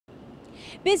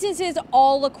Businesses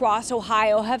all across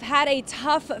Ohio have had a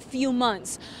tough few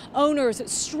months. Owners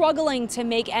struggling to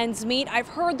make ends meet. I've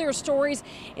heard their stories.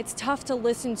 It's tough to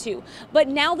listen to. But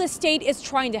now the state is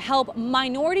trying to help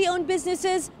minority-owned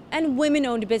businesses and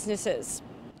women-owned businesses.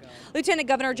 Lieutenant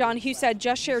Governor Jon Husted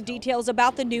just shared details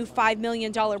about the new $5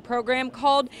 million program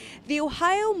called the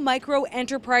Ohio Micro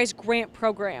Enterprise Grant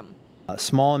Program.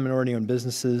 Small and minority-owned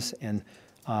businesses and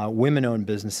women-owned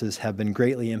businesses have been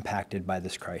greatly impacted by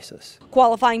this crisis.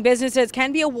 Qualifying businesses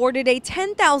can be awarded a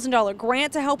 $10,000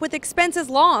 grant to help with expenses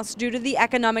lost due to the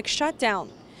economic shutdown.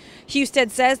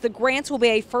 Husted says the grants will be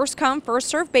a first-come,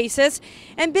 first-served basis,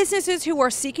 and businesses who are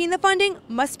seeking the funding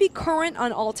must be current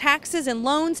on all taxes and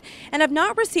loans and have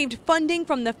not received funding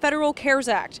from the Federal CARES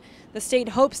Act. The state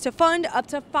hopes to fund up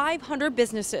to 500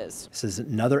 businesses. This is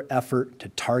another effort to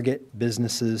target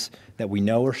businesses that we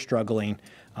know are struggling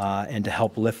and to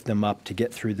help lift them up to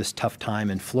get through this tough time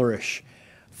and flourish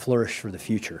for the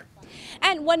future.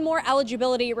 And one more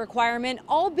eligibility requirement,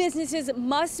 all businesses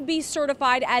must be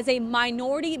certified as a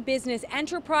minority business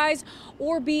enterprise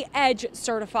or be EDGE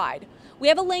certified. We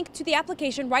have a link to the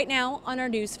application right now on our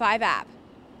News 5 app.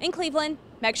 In Cleveland,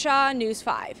 Meg Shaw, News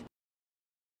 5.